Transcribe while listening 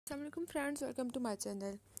अस्सलाम वालेकुम friends, welcome to my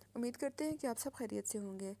channel. उम्मीद करते हैं कि आप सब खैरियत से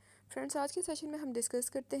होंगे। फ्रेंड्स, आज के सेशन में हम डिस्कस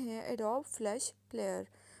करते हैं adobe flash player.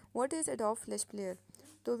 What is adobe flash player.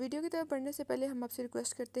 तो वीडियो की तरफ बढ़ने से पहले हम आपसे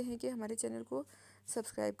रिक्वेस्ट करते हैं कि हमारे चैनल को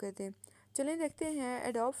सब्सक्राइब कर दें। चलें देखते हैं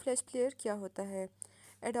एडोब फ्लैश प्लेयर क्या होता है।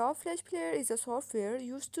 Adobe flash player is a software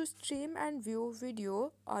used to stream and view video,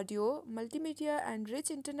 audio, multimedia and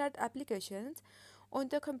rich internet applications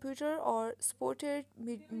on the computer or supported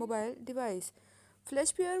mobile device.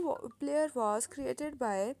 Player was created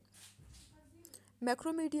by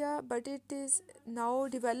Macromedia, but it is now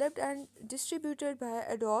developed and distributed by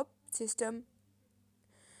Adobe System.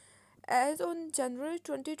 As on January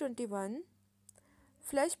 2021,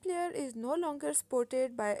 Flash Player is no longer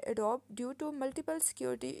supported by Adobe due to multiple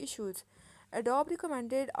security issues. Adobe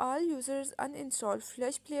recommended all users uninstall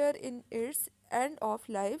Flash Player in its end of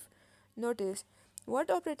life notice.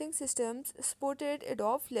 What operating systems supported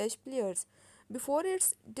Adobe Flash Players? Before its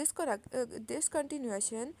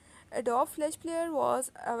discontinuation, Adobe Flash Player was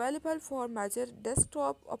available for major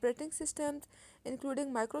desktop operating systems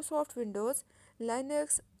including Microsoft Windows,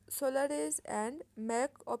 Linux, Solaris, and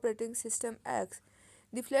Mac operating system X.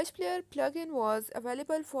 The Flash Player plugin was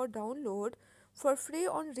available for download for free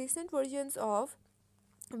on recent versions of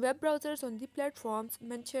web browsers on the platforms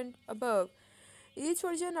mentioned above. Each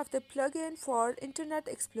version of the plugin for Internet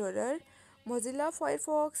Explorer, Mozilla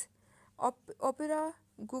Firefox, Opera,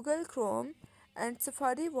 Google Chrome, and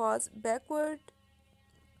Safari was backward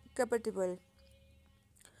compatible.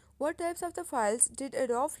 What types of the files did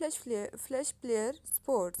Adobe Flash Player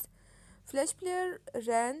support? Flash Player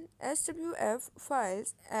ran SWF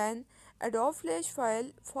files, an Adobe Flash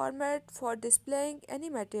file format for displaying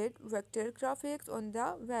animated vector graphics on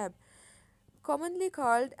the web, commonly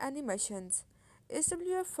called animations.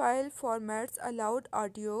 SWF file formats allowed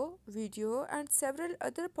audio, video, and several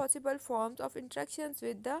other possible forms of interactions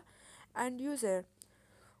with the end user.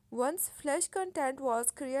 Once Flash content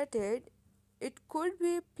was created, it could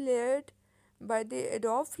be played by the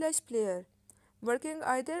Adobe Flash Player, working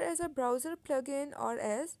either as a browser plugin or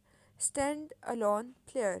as stand-alone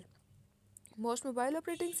player. Most mobile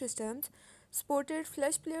operating systems supported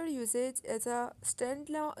Flash Player usage as a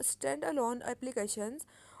standalone applications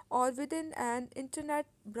or within an internet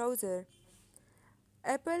browser.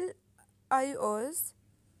 Apple iOS,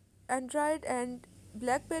 Android, and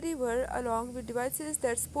BlackBerry were along with devices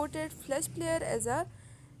that supported Flash Player as a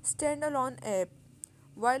standalone app,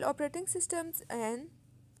 while operating systems and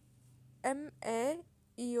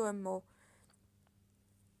MAEOMO,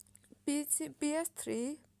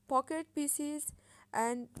 PS3, Pocket PCs,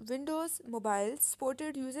 and Windows Mobile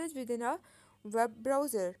supported usage within a web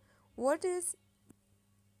browser. What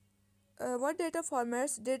data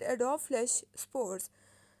formats did Adobe Flash support?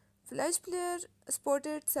 Flash Player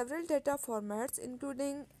supported several data formats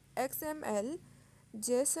including XML,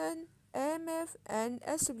 JSON, AMF, and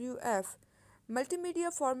SWF.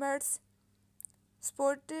 Multimedia formats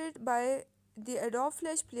supported by the Adobe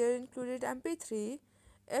Flash Player included MP3,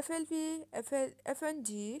 FLV,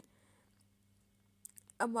 FNG,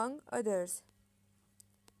 among others.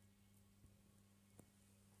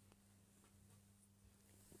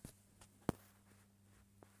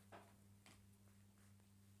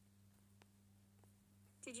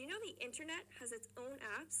 Did you know the internet has its own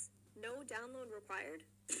apps? No download required?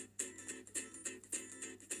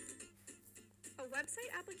 A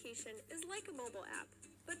website application is like a mobile app,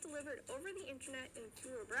 but delivered over the internet and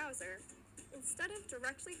through a browser, instead of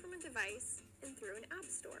directly from a device and through an app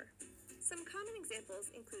store. Some common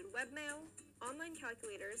examples include webmail, online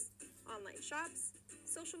calculators, online shops,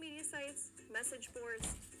 social media sites, message boards,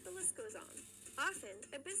 the list goes on. Often,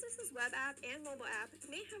 a business's web app and mobile app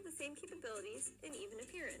may have the same capabilities and even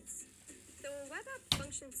appearance. Though a web app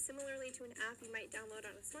functions similarly to an app you might download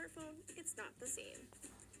on a smartphone, it's not the same.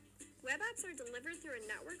 Web apps are delivered through a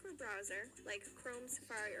network or browser, like Chrome,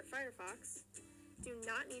 Safari, or Firefox, do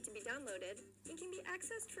not need to be downloaded, and can be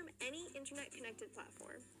accessed from any internet-connected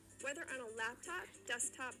platform. Whether on a laptop,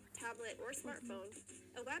 desktop, tablet, or smartphone,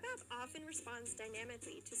 a web app often responds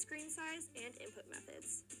dynamically to screen size and input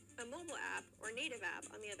methods. A mobile app, or native app,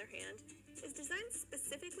 on the other hand, is designed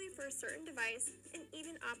specifically for a certain device and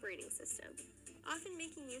even operating system, often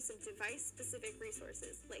making use of device-specific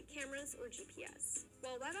resources like cameras or GPS.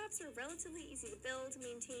 While web apps are relatively easy to build,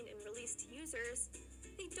 maintain, and release to users,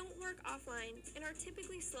 they don't work offline and are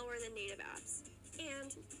typically slower than native apps,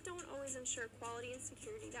 and don't always ensure quality and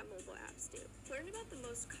security that mobile apps do. Learn about the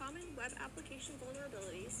most common web application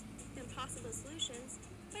vulnerabilities and possible solutions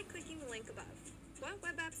by clicking the link above. What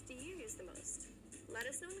web apps do you use the most? Let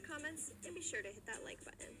us know in the comments and be sure to hit that like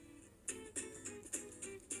button.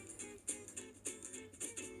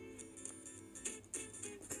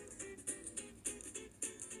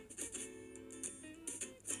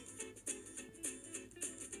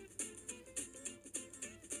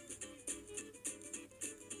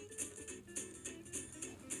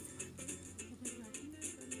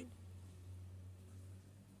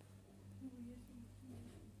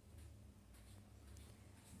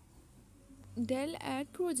 Dell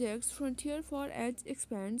Ad Projects Frontier for Edge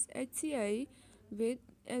expands HCI with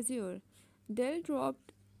Azure. Dell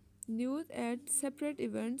dropped news at separate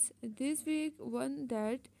events this week, one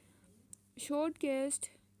that showcased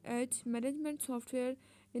edge management software,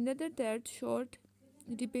 another that showed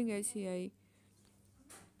dipping HCI.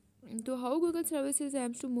 So, how Google Services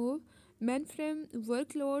aims to move mainframe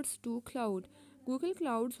workloads to cloud. Google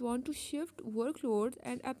Clouds want to shift workloads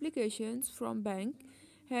and applications from bank,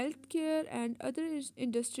 healthcare, and other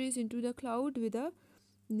industries into the cloud with a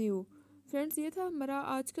new friends, ये था हमारा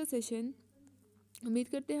आज का session. उम्मीद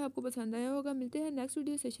करते हैं आपको पसंद आया होगा। मिलते हैं नेक्स्ट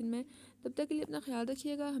वीडियो सेशन में, तब तक के लिए अपना ख्याल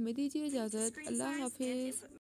रखिएगा। हमें दीजिए इजाज़त। अल्लाह हाफिज़।